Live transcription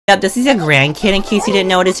Yep, this is a grandkid in case you didn't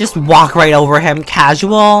notice. Just walk right over him,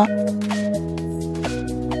 casual.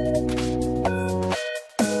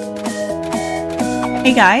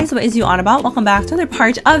 Hey guys, what is you on about? Welcome back to another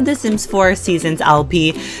part of The Sims 4 Seasons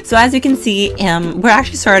LP. So as you can see, we're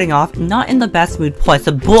actually starting off not in the best mood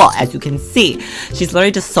possible, as you can see. She's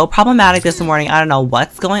literally just so problematic this morning. I don't know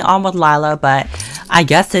what's going on with Lila, but I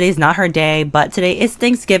guess today's not her day. But today is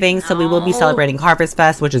Thanksgiving, so we will be celebrating Harvest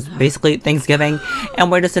Fest, which is basically Thanksgiving. And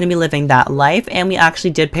we're just going to be living that life. And we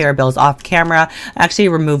actually did pay our bills off camera. I actually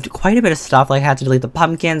removed quite a bit of stuff. Like I had to delete the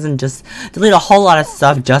pumpkins and just delete a whole lot of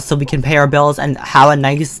stuff just so we can pay our bills and have a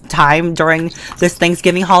nice time during this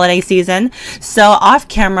Thanksgiving holiday season. So off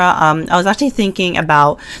camera, I was actually thinking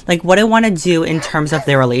about like what I want to do in terms of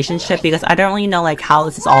their relationship, because I don't really know like how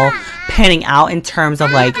this is all panning out in terms of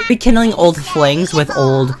like rekindling old flings with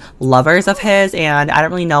old lovers of his, and I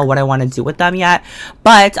don't really know what I want to do with them yet.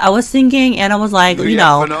 But I was thinking, and I was like, you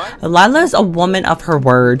know, Lila's a woman of her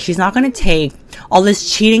word. She's not going to take all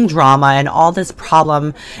this cheating drama and all this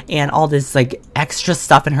problem and all this like extra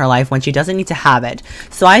stuff in her life when she doesn't need to have it.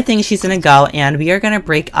 So I think she's gonna go and we are gonna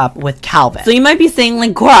break up with Calvin. So you might be saying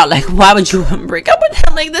like, girl, like why would you break up with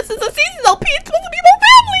him? Like this is a seasonal piece, it's supposed to be about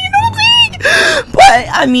family, you know what I'm saying?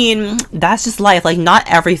 But I mean, that's just life. Like not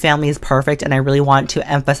every family is perfect, and I really want to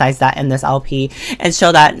emphasize that in this LP and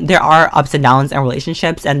show that there are ups and downs in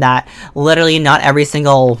relationships, and that literally not every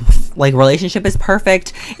single like relationship is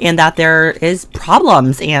perfect, and that there is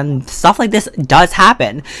problems and stuff like this does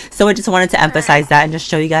happen. So I just wanted to emphasize that and just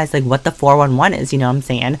show you guys like what the 411 is, you know what I'm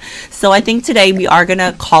saying? So I think today we are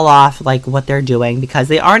gonna call off like what they're doing, because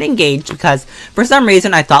they aren't engaged, because for some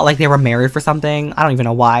reason I thought like they were married for something. I don't even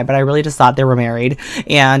know why, but I really just thought they were married,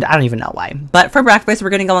 and I don't even know why. But for breakfast,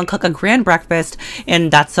 we're gonna go and cook a grand breakfast, and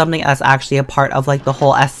that's something that's actually a part of like the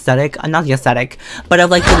whole aesthetic, not the aesthetic, but of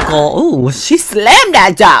like the goal. Ooh, she slammed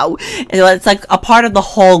that dough. It's like a part of the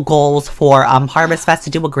whole goals for Harvest Fest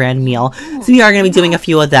to do a grand meal. So we are going to be doing a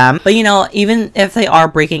few of them. But you know, even if they are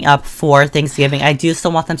breaking up for Thanksgiving, I do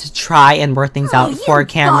still want them to try and work things out for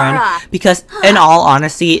Cameron, because in all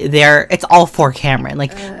honesty, it's all for Cameron.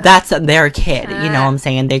 Like that's their kid, you know what I'm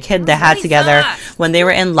saying? Their kid they had together when they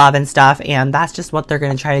were in love and stuff, and that's just what they're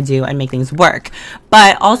going to try to do and make things work.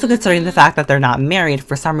 But also considering the fact that they're not married,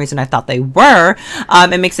 for some reason I thought they were,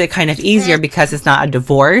 it makes it kind of easier because it's not a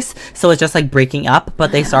divorce. So it's just like breaking up,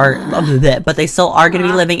 but they still are going to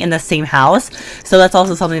be living in the same house. So that's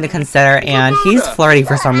also something to consider. And he's flirty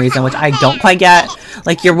for some reason, which I don't quite get.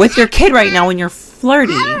 Like, you're with your kid right now and you're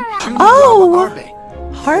flirty. Oh!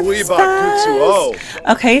 Harvest Fest.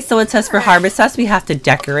 Okay, so it says for Harvest Fest we have to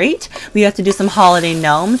decorate, we have to do some holiday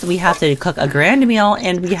gnomes, we have to cook a grand meal,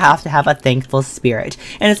 and we have to have a thankful spirit.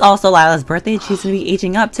 And it's also Lila's birthday, and she's gonna be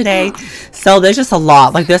aging up today. So there's just a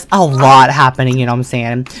lot, like there's a lot happening, you know what I'm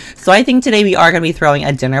saying? So I think today we are gonna be throwing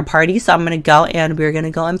a dinner party. So I'm gonna go and we're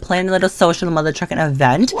gonna go and plan a little social mother trucking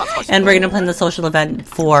event, and we're gonna plan the social event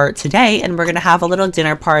for today, and we're gonna have a little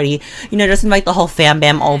dinner party. You know, just invite the whole fam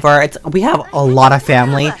bam over. We have a lot of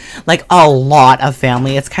family. Like a lot of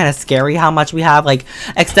family. It's kind of scary how much we have. Like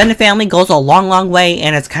extended family goes a long way,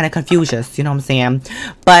 and it's kind of confucius, you know what I'm saying?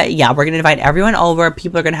 But yeah, we're gonna invite everyone over.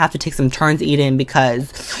 People are gonna have to take some turns eating,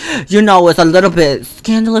 because you know it's a little bit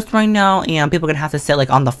scandalous right now, and people are gonna have to sit like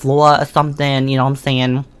on the floor or something, you know what I'm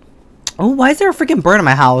saying? Oh, why is there a freaking bird in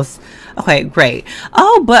my house? Okay, great.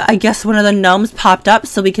 Oh, but I guess one of the gnomes popped up,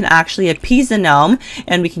 so we can actually appease the gnome,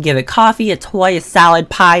 and we can give it coffee, a toy, a salad,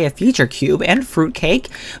 pie, a feature cube, and fruit cake.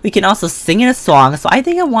 We can also sing it a song, so I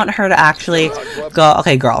think I want her to actually go,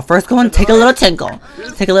 okay, girl, first go and take a little tinkle.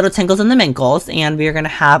 Take a little tinkles in the minkles, and we're going to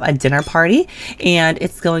have a dinner party, and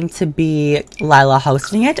it's going to be Lila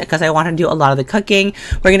hosting it, because I want her to do a lot of the cooking.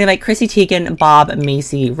 We're going to invite Chrissy, Tegan, Bob,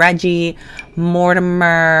 Macy, Reggie,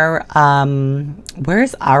 Mortimer,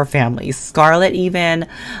 where's our family? Scarlett, even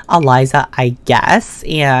Eliza, I guess.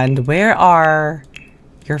 And where are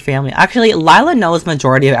your family? Actually, Lila knows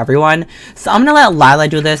majority of everyone, so I'm gonna let Lila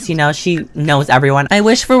do this. You know, she knows everyone. I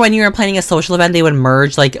wish for when you were planning a social event, they would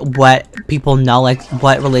merge like what people know, like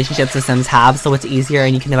what relationships the Sims have, so it's easier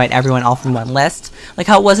and you can invite everyone all from one list, like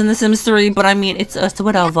how it was in The Sims 3. But I mean, it's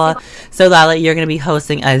whatever. So Lila, you're gonna be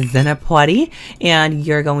hosting a dinner party, and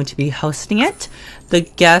you're going to be hosting it. The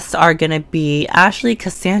guests are going to be Ashley,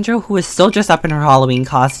 Cassandra, who is still dressed up in her Halloween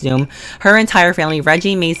costume, her entire family,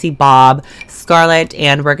 Reggie, Macy, Bob, Scarlett,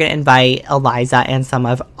 and we're going to invite Eliza and some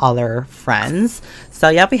of other friends. So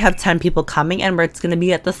yep, we have 10 people coming, and it's going to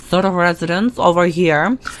be at the Soda residence over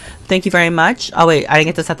here. Thank you very much. Oh wait, I didn't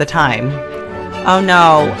get to set the time. Oh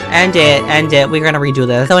no, end it. We're going to redo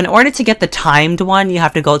this. So in order to get the timed one, you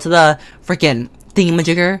have to go to the freaking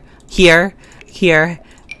thingamajigger here,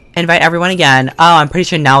 invite everyone again. Oh, I'm pretty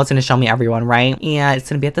sure now it's going to show me everyone, right? And it's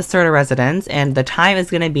going to be at the Serta residence, and the time is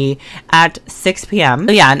going to be at 6 p.m.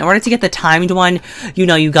 So yeah, in order to get the timed one, you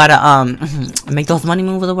know, you gotta make those money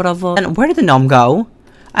moves or whatever. And where did the gnome go?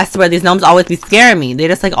 I swear these gnomes always be scaring me. They're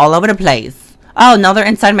just like all over the place. Oh, now they're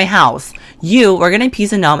inside my house. We're gonna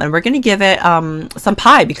appease a gnome and we're gonna give it some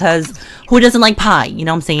pie, because who doesn't like pie? You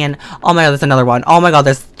know what I'm saying? Oh my god, there's another one. Oh my god,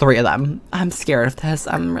 there's 3 of them. I'm scared of this.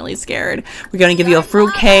 I'm really scared. We're gonna give you a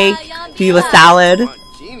fruit cake, give you a salad.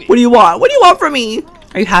 What do you want? What do you want from me?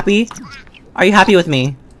 Are you happy? Are you happy with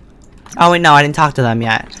me? Oh wait, no, I didn't talk to them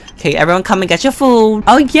yet. Okay, everyone come and get your food.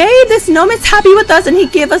 Oh yay, this gnome is happy with us and he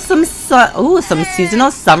gave us some some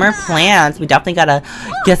seasonal summer plants. We definitely gotta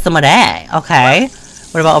get some of that. Okay.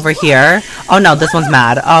 What about over here? Oh no, this one's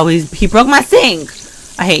mad. Oh, he broke my sink.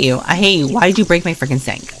 I hate you. I hate you. Why did you break my freaking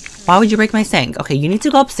sink? Why would you break my sink? Okay, you need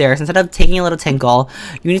to go upstairs. Instead of taking a little tinkle,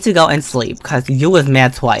 you need to go and sleep, because you was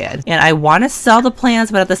mad tired. And I want to sell the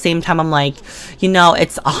plants, but at the same time, I'm like, you know,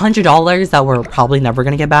 it's $100 that we're probably never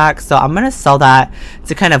going to get back. So I'm going to sell that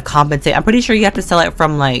to kind of compensate. I'm pretty sure you have to sell it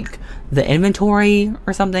from like the inventory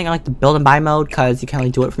or something, or like the build and buy mode, because you can't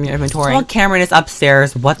really do it from your inventory. Well, Cameron is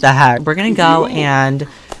upstairs. What the heck? We're going to go and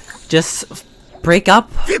just break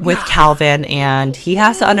up with Calvin, and he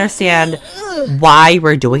has to understand why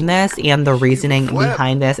we're doing this and the reasoning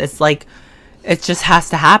behind this. It's like, it just has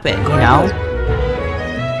to happen, you know?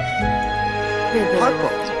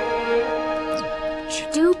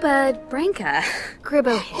 Dupa Branca.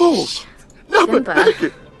 Gribbo Hish.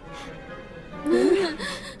 Simba.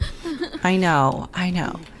 I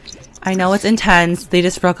know it's intense. They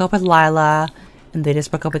just broke up with Lila, and they just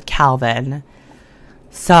broke up with Calvin.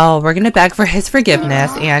 So we're gonna beg for his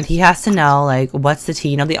forgiveness, and he has to know, like, what's the tea.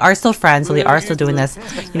 You know, they are still friends, so they are still doing this,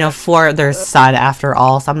 you know, for their son after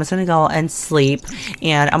all. So I'm just gonna go and sleep,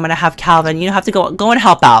 and I'm gonna have Calvin, you know, have to go and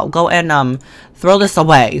help out. Go and throw this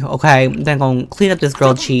away, okay? Then go and clean up this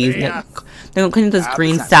grilled cheese. Then go clean up this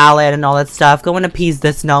green salad and all that stuff. Go and appease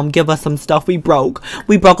this gnome. Give us some stuff we broke.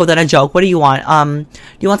 We broke within a joke. What do you want?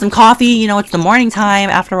 You want some coffee? You know, it's the morning time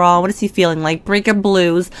after all. What is he feeling like? Breaker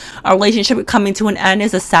blues. Our relationship coming to an end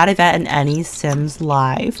is a sad event in any Sim's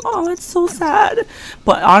life. Oh, it's so sad.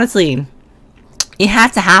 But honestly, it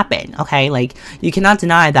had to happen, okay? Like, you cannot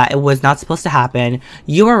deny that it was not supposed to happen.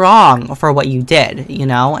 You were wrong for what you did, you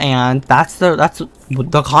know? And that's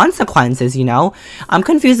the consequences, you know? I'm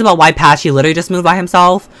confused about why Patchy literally just moved by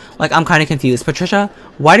himself. Like, I'm kind of confused. Patricia,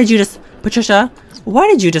 why did you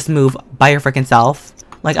just move by your freaking self?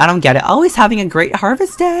 Like, I don't get it. Always having a great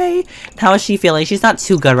harvest day. How is she feeling? She's not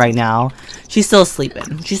too good right now. She's still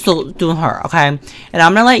sleeping. She's still doing her, okay? And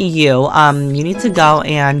I'm gonna let you, you need to go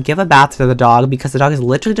and give a bath to the dog, because the dog is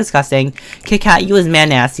literally disgusting. Kit Kat, you is man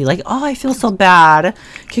nasty. Like, oh, I feel so bad.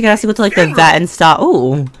 Kit Kat has to go to, like, the vet and stuff.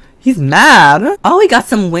 Ooh. He's mad. Oh, we got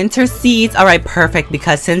some winter seeds. All right, perfect.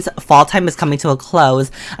 Because since fall time is coming to a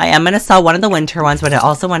close, I am going to sell one of the winter ones, but I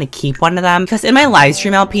also want to keep one of them. Because in my live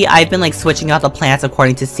stream LP, I've been like switching out the plants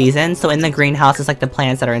according to season. So in the greenhouse, it's like the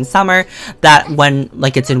plants that are in summer that when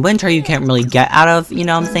like it's in winter, you can't really get out of, you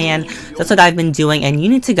know what I'm saying? That's what I've been doing. And you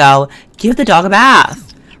need to go give the dog a bath.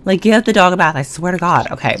 Like, give the dog a bath. I swear to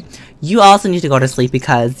God. Okay. You also need to go to sleep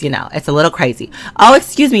because, you know, it's a little crazy. Oh,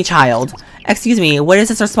 excuse me, child. Excuse me. What is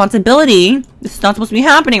this responsibility? This is not supposed to be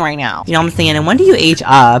happening right now. You know what I'm saying? And when do you age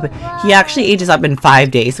up? He actually ages up in 5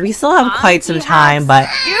 days. So we still have quite some time. But,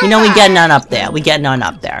 you know, we get none up there. We get none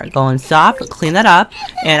up there. Go and stop. Clean that up.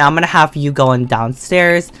 And I'm going to have you going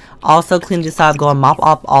downstairs. Also clean this up, go and mop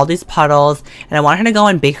up all these puddles, and I want her to go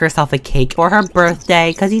and bake herself a cake for her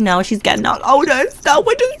birthday, because you know she's getting all older and stuff,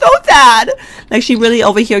 which is so sad. Like, she really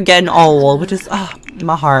over here getting old, which is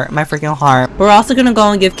my heart, my freaking heart. We're also gonna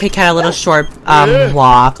go and give Kit Kat a little short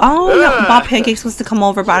walk. Oh yeah, Bob Pancake's supposed to come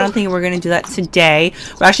over, but I don't think we're gonna do that today.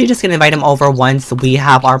 We're actually just gonna invite him over once we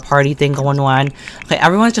have our party thing going on. Okay,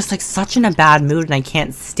 everyone's just like such in a bad mood, and I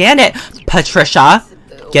can't stand it. Patricia,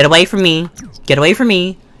 get away from me. Get away from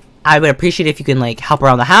me. I would appreciate if you can, like, help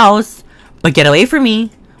around the house, but get away from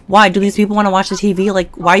me. Why? Do these people want to watch the TV?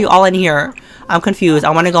 Like, why are you all in here? I'm confused.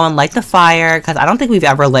 I want to go and light the fire, because I don't think we've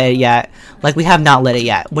ever lit it yet. Like, we have not lit it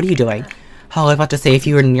yet. What are you doing? Oh, I was about to say, if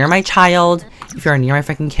you were near my child, if you're near my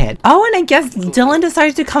freaking kid. Oh, and I guess Dylan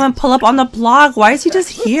decided to come and pull up on the blog. Why is he just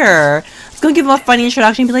here? Let's go give him a funny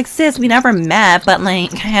introduction and be like, sis, we never met, but,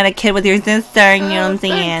 like, I had a kid with your sister, you know what I'm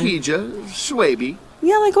saying?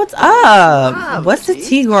 Yeah, like, what's up? What's the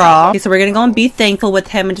tea, girl? Okay, so we're gonna go and be thankful with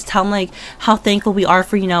him and just tell him, like, how thankful we are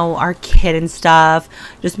for, you know, our kid and stuff.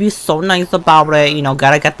 Just be so nice about it. You know,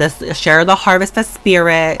 gotta get this, share the harvest of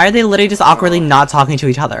spirit. Why are they literally just awkwardly not talking to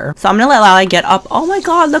each other? So I'm gonna let Lala get up. Oh my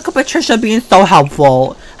God, look at Patricia being so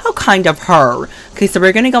helpful. How so kind of her. Okay, so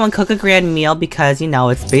we're gonna go and cook a grand meal because, you know,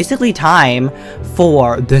 it's basically time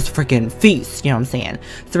for this freaking feast. You know what I'm saying?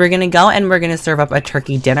 So we're gonna go and we're gonna serve up a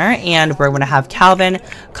turkey dinner, and we're gonna have Calvin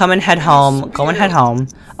come and head home. Go and head home.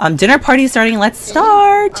 Dinner party starting. Let's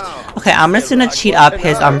start. Okay, I'm just gonna cheat up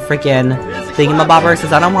his freaking thingamabobber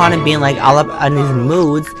because I don't want him being like all up on his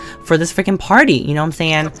moods for this freaking party. You know what I'm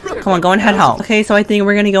saying? Come on, go and head home. Okay, so I think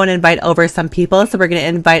we're gonna go and invite over some people. So we're gonna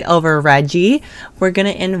invite over Reggie. We're gonna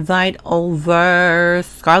invite over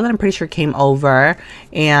Scarlett. I'm pretty sure came over,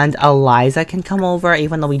 and Eliza can come over,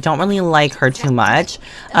 even though we don't really like her too much.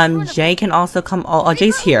 Jay can also come. Oh,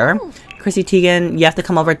 Jay's here. Chrissy Teigen, you have to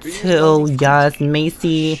come over too. Yes,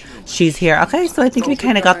 Macy, she's here. Okay, so I think we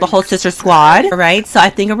kind of got the whole sister squad. All right, so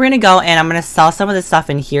I think we're going to go and I'm going to sell some of this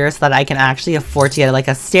stuff in here so that I can actually afford to get like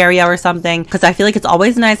a stereo or something. Because I feel like it's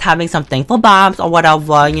always nice having some thankful bombs or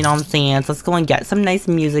whatever, you know what I'm saying? So let's go and get some nice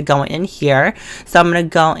music going in here. So I'm going to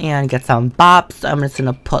go and get some bops. I'm just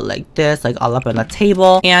going to put like this, like all up on the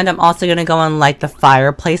table. And I'm also going to go and light the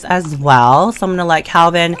fireplace as well. So I'm going to let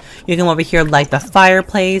Calvin, you can over here light the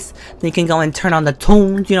fireplace. Then you can go and turn on the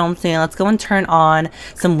tunes, you know what I'm saying? Let's go and turn on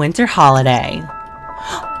some Winter Holiday.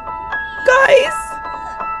 Guys!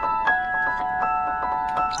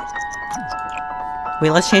 Wait,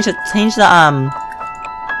 let's change it. Change the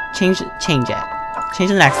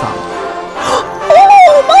next song.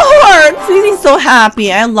 Oh, my heart! Susie's so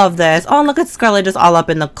happy. I love this. Oh, look at Scarlett just all up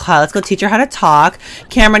in the car. Let's go teach her how to talk.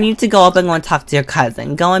 Cameron, you need to go up and go and talk to your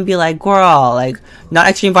cousin. Go and be like, girl, like, not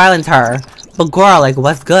extreme violence her. But girl, like,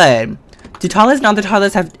 what's good? Do toddlers and other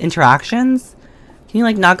toddlers have interactions? Can you,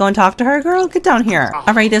 like, not go and talk to her? Girl, get down here.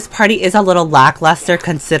 Alright, this party is a little lackluster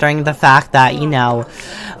considering the fact that, you know,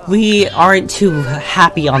 we aren't too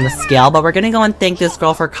happy on the scale. But we're gonna go and thank this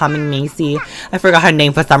girl for coming, Macy. I forgot her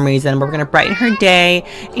name for some reason. But we're gonna brighten her day.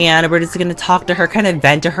 And we're just gonna talk to her, kind of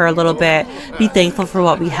vent to her a little bit. Be thankful for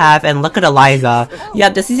what we have. And look at Eliza.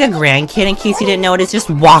 Yep, this is a grandkid in case you didn't notice. Just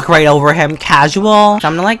walk right over him, casual. So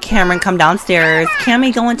I'm gonna let Cameron come downstairs.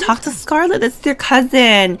 Cammy, go and talk to Scarlett. That's your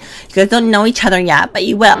cousin. You guys don't know each other yet, but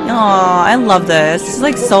you will. Aw, I love this. This is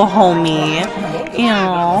like so homey.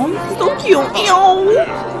 Ew, so cute.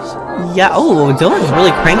 Ew. Yeah, oh, Dylan's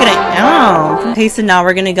really cranking it out. Okay, so now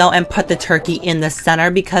we're gonna go and put the turkey in the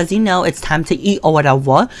center because, you know, it's time to eat or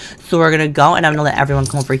whatever. So we're gonna go and I'm gonna let everyone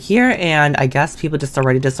come over here, and I guess people just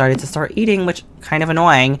already decided to start eating, which kind of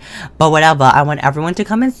annoying, but whatever. I want everyone to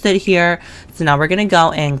come and sit here. So now we're gonna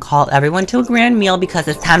go and call everyone to a grand meal because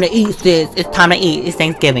it's time to eat, sis. It's time to eat. It's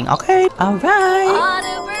Thanksgiving, okay? All right.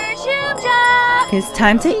 It's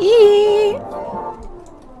time to eat.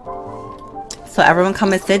 So everyone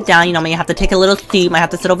come and sit down. You know, you have to take a little seat. Might have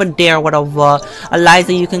to sit over there or whatever.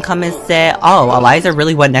 Eliza, you can come and sit. Oh, Eliza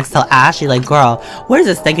really went next to Ashley. Like, girl, what is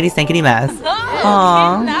this stankety mess?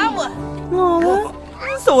 Aww.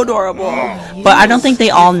 So adorable. But I don't think they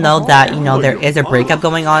all know that, you know, there is a breakup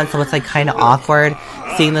going on. So it's like kind of awkward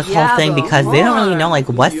seeing this whole thing because they don't really know, like,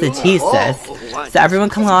 what's the tea, sis. So everyone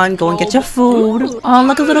come on, go and get your food. Oh,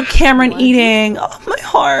 look at little Cameron eating. Oh, my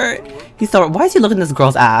heart. He's so, why is he looking at this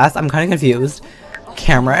girl's ass? I'm kind of confused.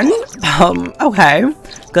 Cameron? Okay.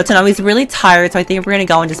 Good to know. He's really tired, so I think we're gonna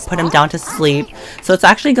go and just put him down to sleep. So let's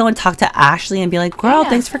actually go and talk to Ashley and be like, girl,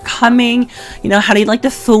 thanks for coming. You know, how do you like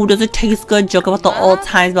the food? Does it taste good? Joke about the old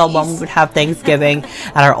times about when we would have Thanksgiving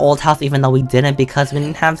at our old house, even though we didn't because we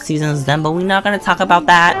didn't have seasons then, but we're not gonna talk about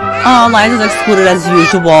that. Oh, Liza's excluded as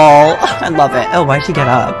usual. Oh, I love it. Oh, why'd she get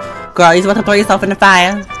up? Girl, you're about to throw yourself in the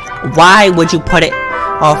fire? Why would you put it?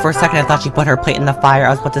 Oh, for a second I thought she put her plate in the fire.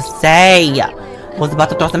 I was about to say. I was about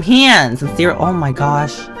to throw some hands. Some cereal. Oh my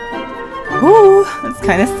gosh. Ooh, it's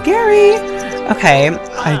kind of scary. Okay,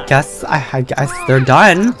 I guess they're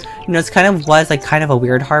done. You know, it's kind of a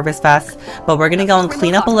weird Harvest Fest, but we're gonna go and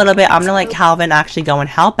clean up a little bit. I'm gonna let Calvin actually go and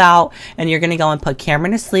help out, and you're gonna go and put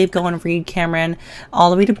Cameron to sleep. Go and read Cameron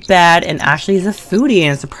all the way to bed. And Ashley's a foodie,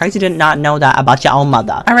 and I'm surprised you did not know that about your own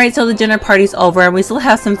mother. All right, so the dinner party's over, and we still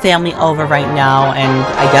have some family over right now, and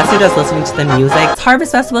I guess they're just listening to the music.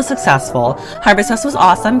 Harvest Fest was successful. Harvest Fest was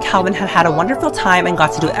awesome. Calvin had a wonderful time and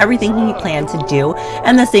got to do everything he planned to do,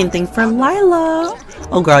 and the same thing for Lila.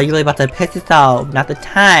 Oh girl, you're really about to piss yourself. Not the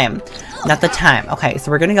time. Not the time. Okay,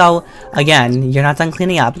 so we're gonna go again. You're not done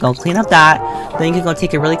cleaning up. Go clean up that. Then you can go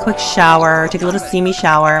take a really quick shower. Take a little steamy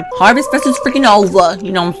shower. Harvest Fest is freaking over.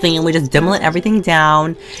 You know what I'm saying? We just dimming everything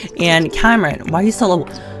down. And Cameron, why are you so low?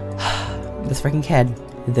 This freaking kid.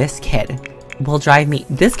 This kid will drive me.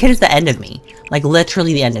 This kid is the end of me. Like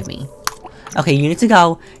literally the end of me. Okay, you need to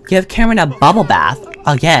go give Cameron a bubble bath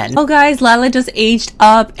again. Oh guys, Lila just aged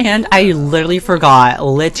up and I literally forgot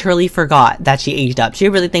that she aged up. She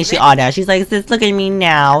really thinks she oughta. She's like, sis, look at me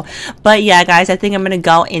now. But yeah, guys, I think I'm gonna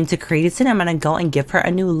go into Creative Sin. I'm gonna go and give her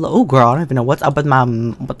a new low girl. I don't even know what's up with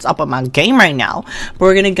my game right now. But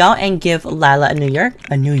we're gonna go and give Lila a New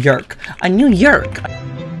York.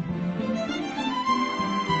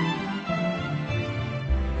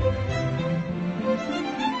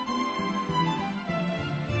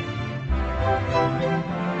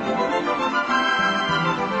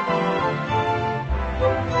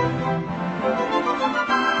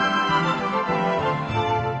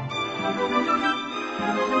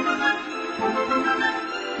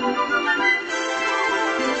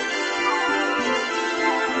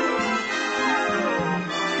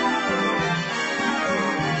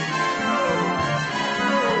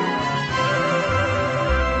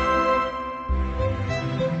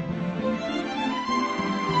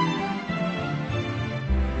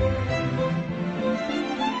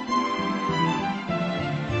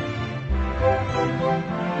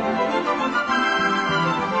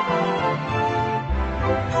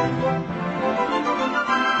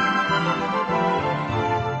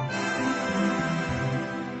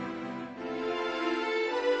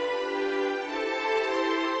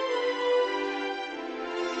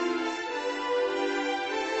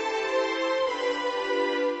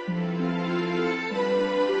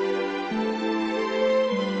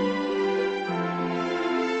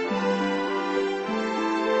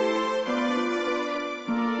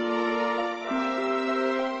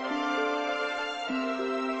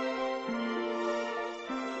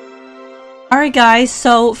 Alright guys,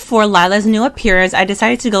 so for Lila's new appearance, I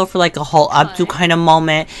decided to go for like a whole updo kind of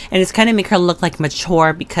moment and just kind of make her look like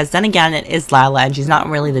mature, because then again, it is Lila and she's not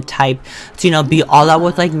really the type to, you know, be all out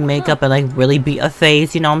with like makeup and like really beat a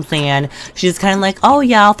face, you know what I'm saying? She's kind of like, oh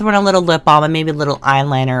yeah, I'll throw in a little lip balm and maybe a little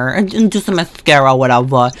eyeliner and do some mascara or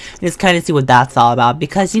whatever, and just kind of see what that's all about,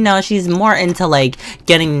 because, you know, she's more into like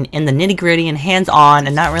getting in the nitty gritty and hands on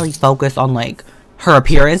and not really focused on like her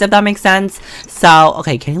appearance, if that makes sense. So,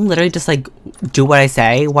 okay, can you literally just like do what I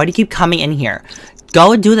say? Why do you keep coming in here?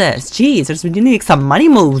 Go and do this. Jeez, there's been doing some money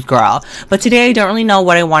moves, girl. But today I don't really know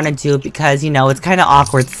what I want to do, because, you know, it's kind of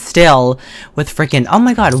awkward still with freaking, oh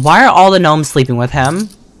my god, why are all the gnomes sleeping with him?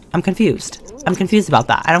 I'm confused. I'm confused about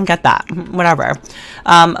that. I don't get that. Whatever.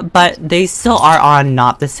 But they still are on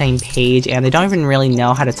not the same page, and they don't even really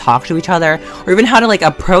know how to talk to each other or even how to like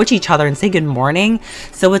approach each other and say good morning.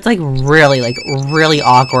 So it's like really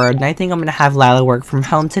awkward. And I think I'm gonna have Lila work from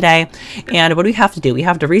home today. And what do we have to do? We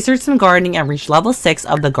have to research some gardening and reach level 6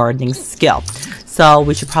 of the gardening skill. So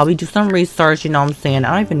we should probably do some research, you know what I'm saying?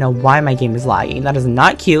 I don't even know why my game is lagging. That is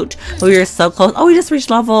not cute. But we are so close. Oh, we just reached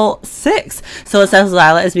level 6. So it says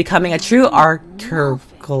Lila is becoming a true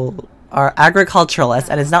agriculturalist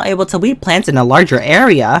and is now able to weed plants in a larger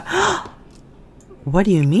area. What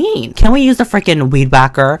do you mean? Can we use the freaking weed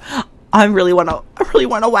whacker? I really wanna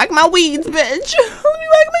whack my weeds, bitch. Let me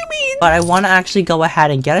whack my weeds. But I wanna actually go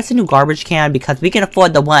ahead and get us a new garbage can, because we can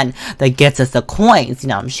afford the one that gets us the coins, you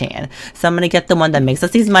know what I'm saying? So I'm gonna get the one that makes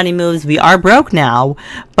us these money moves. We are broke now,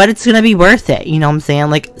 but it's gonna be worth it, you know what I'm saying?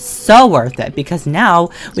 Like, so worth it, because now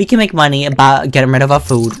we can make money about getting rid of our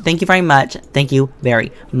food. Thank you very much. Thank you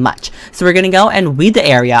very much. So we're gonna go and weed the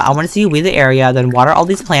area. I wanna see you weed the area, then water all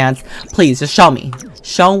these plants. Please, just show me.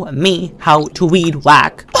 Show me how to weed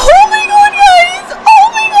whack. Oh my god, guys! Oh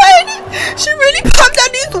my god! She really popped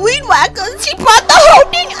out these weed whackers. She brought the whole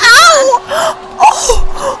thing out!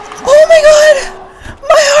 Oh my god!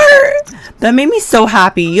 My heart! That made me so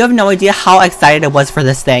happy. You have no idea how excited I was for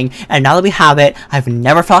this thing. And now that we have it, I've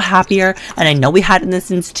never felt happier. And I know we had it in The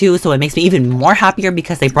Sims 2, so it makes me even more happier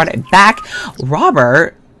because they brought it back.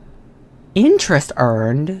 Robert, interest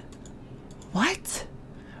earned. What?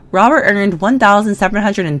 Robert earned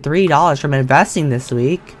 $1,703 from investing this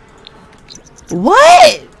week.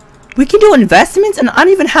 What? We can do investments, and I don't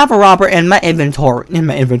even have a Robert in my inventory. In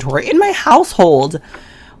my household.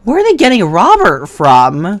 Where are they getting Robert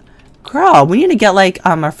from? Girl, we need to get like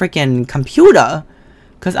a freaking computer.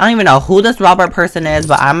 Because I don't even know who this Robert person is,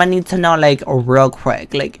 but I'm gonna need to know like real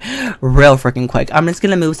quick. Like real freaking quick. I'm just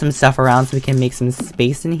gonna move some stuff around so we can make some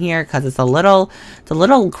space in here, because it's a little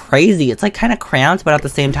crazy. It's like kind of cramped, but at the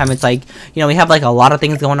same time it's like, you know, we have like a lot of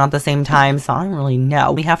things going on at the same time, so I don't really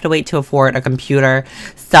know. We have to wait to afford a computer.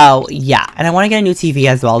 So yeah, and I want to get a new TV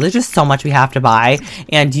as well. There's just so much we have to buy.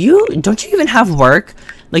 And don't you even have work?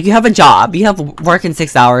 Like, you have a job, you have work in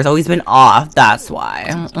 6 hours, always been off, that's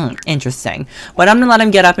why. Interesting. But I'm gonna let him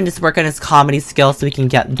get up and just work on his comedy skills so we can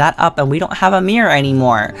get that up, and we don't have a mirror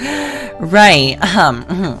anymore. Right,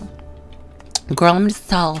 Girl, let me just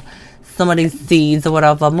sell some of these seeds or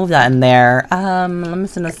whatever. Move that in there. I'm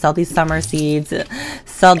just gonna sell these summer seeds.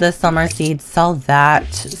 Sell this summer seed. Sell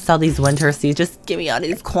that. Sell these winter seeds. Just give me all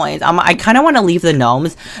these coins. I kind of want to leave the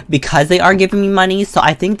gnomes because they are giving me money. So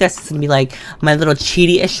I think this is gonna be like my little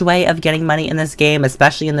cheaty-ish way of getting money in this game,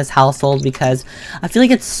 especially in this household, because I feel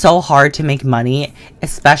like it's so hard to make money,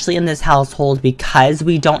 especially in this household, because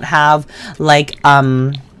we don't have like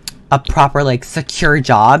a proper like secure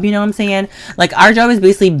job, you know what I'm saying? Like our job is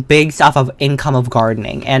basically based off of income of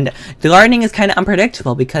gardening, and the gardening is kind of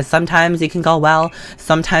unpredictable because sometimes it can go well,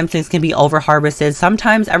 sometimes things can be over harvested,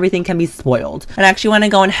 sometimes everything can be spoiled. And I actually want to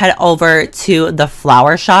go and head over to the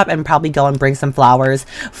flower shop and probably go and bring some flowers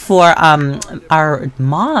for our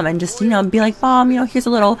mom, and just, you know, be like, Mom, you know, here's a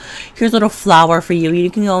little flower for you. You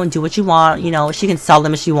can go and do what you want, you know. She can sell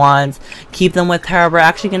them if she wants, keep them with her. We're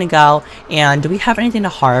actually gonna go, and do we have anything to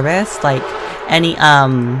harvest? Like any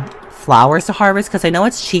flowers to harvest, because I know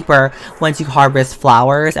it's cheaper once you harvest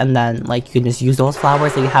flowers, and then like you can just use those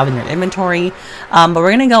flowers that you have in your inventory. But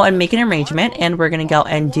we're gonna go and make an arrangement, and we're gonna go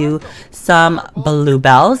and do some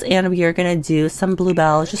bluebells, and we are gonna do some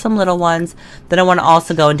bluebells, just some little ones. Then I want to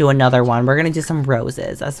also go and do another one. We're gonna do some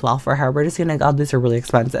roses as well for her. We're just gonna, oh, these are really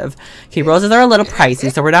expensive. Okay, roses are a little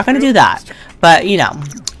pricey, so we're not gonna do that, but you know,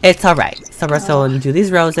 it's all right. So we're still gonna do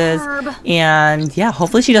these roses, and yeah,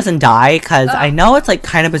 hopefully she doesn't die, because I know it's like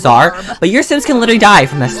kind of bizarre, but your Sims can literally die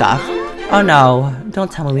from this stuff. Oh no,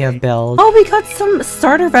 don't tell me we have bills. Oh, we got some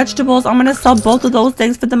starter vegetables. I'm gonna sell both of those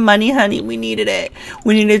things for the money, honey. We needed it.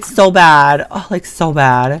 We needed it so bad. Oh, like so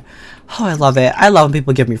bad. Oh, I love it. I love when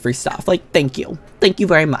people give me free stuff. Like, thank you. Thank you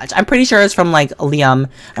very much. I'm pretty sure it's from, like, Liam.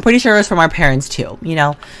 I'm pretty sure it's from our parents, too, you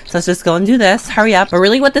know? So let's just go and do this. Hurry up. But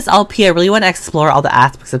really with this LP, I really want to explore all the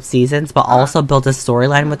aspects of Seasons, but also build a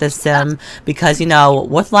storyline with this sim. Because, you know,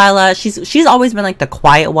 with Lila, she's always been, like, the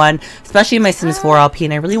quiet one, especially in my Sims 4 LP,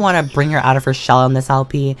 and I really want to bring her out of her shell in this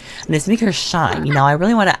LP and just make her shine, you know? I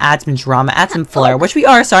really want to add some drama, add some flair, which we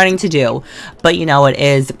are starting to do. But, you know, it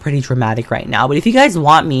is pretty dramatic right now. But if you guys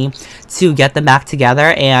want me to get them back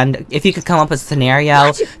together, and if you could come up with a scenario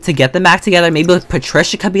to get them back together, maybe like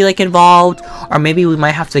Patricia could be like involved, or maybe we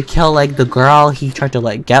might have to kill like the girl he tried to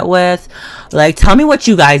like get with. Like, tell me what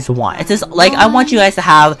you guys want. It's just like I want you guys to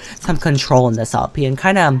have some control in this LP and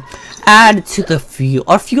kind of add to the fuel,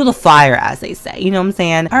 or fuel the fire, as they say, you know what I'm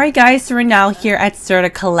saying? Alright guys, so we're now here at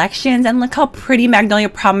Serta Collections, and look how pretty Magnolia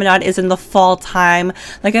Promenade is in the fall time.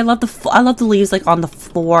 Like, I love the leaves like on the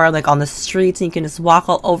floor, like on the streets, and you can just walk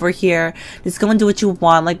all over here, just go and do what you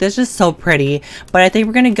want. Like, this is just so pretty. But I think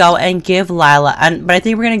we're gonna go and give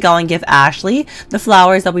Ashley the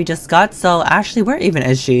flowers that we just got. So Ashley, where even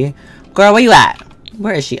is she? Girl, where you at?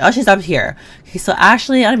 Where is she? Oh, she's up here. Okay, so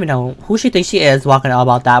Ashley, I don't even know who she thinks she is walking all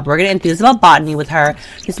about that, but we're gonna enthuse about botany with her.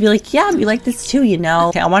 Just be like, yeah, we like this too, you know.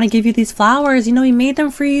 Okay, I want to give you these flowers. You know, we made them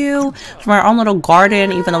for you from our own little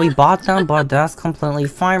garden, even though we bought them, but that's completely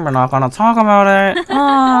fine. We're not gonna talk about it.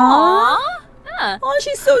 Aww. Oh,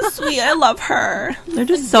 she's so sweet. I love her. They're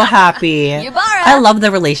just so happy. I love the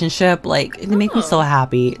relationship. Like, they make me so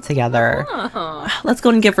happy together. Let's go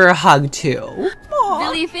and give her a hug too.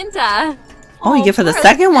 Billy Finta. Oh, you give her the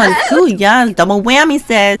second one too. Yes, double whammy,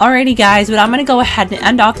 sis. Alrighty guys, but I'm gonna go ahead and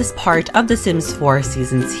end off this part of The Sims 4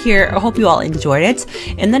 Seasons here. I hope you all enjoyed it.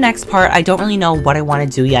 In the next part, I don't really know what I want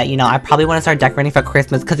to do yet. You know, I probably want to start decorating for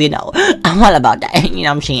Christmas, because, you know, I'm all about that. You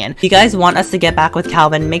know what I'm saying? If you guys want us to get back with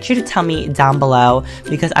Calvin, make sure to tell me down below,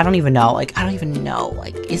 because I don't even know. Like, I don't even know.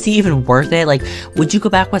 Like, is he even worth it? Like, would you go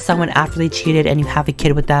back with someone after they cheated and you have a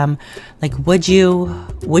kid with them? Like, would you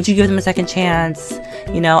give them a second chance?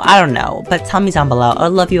 You know, I don't know. But tell me down below. I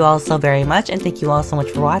love you all so very much, and thank you all so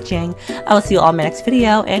much for watching. I will see you all in my next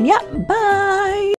video, and yeah, bye!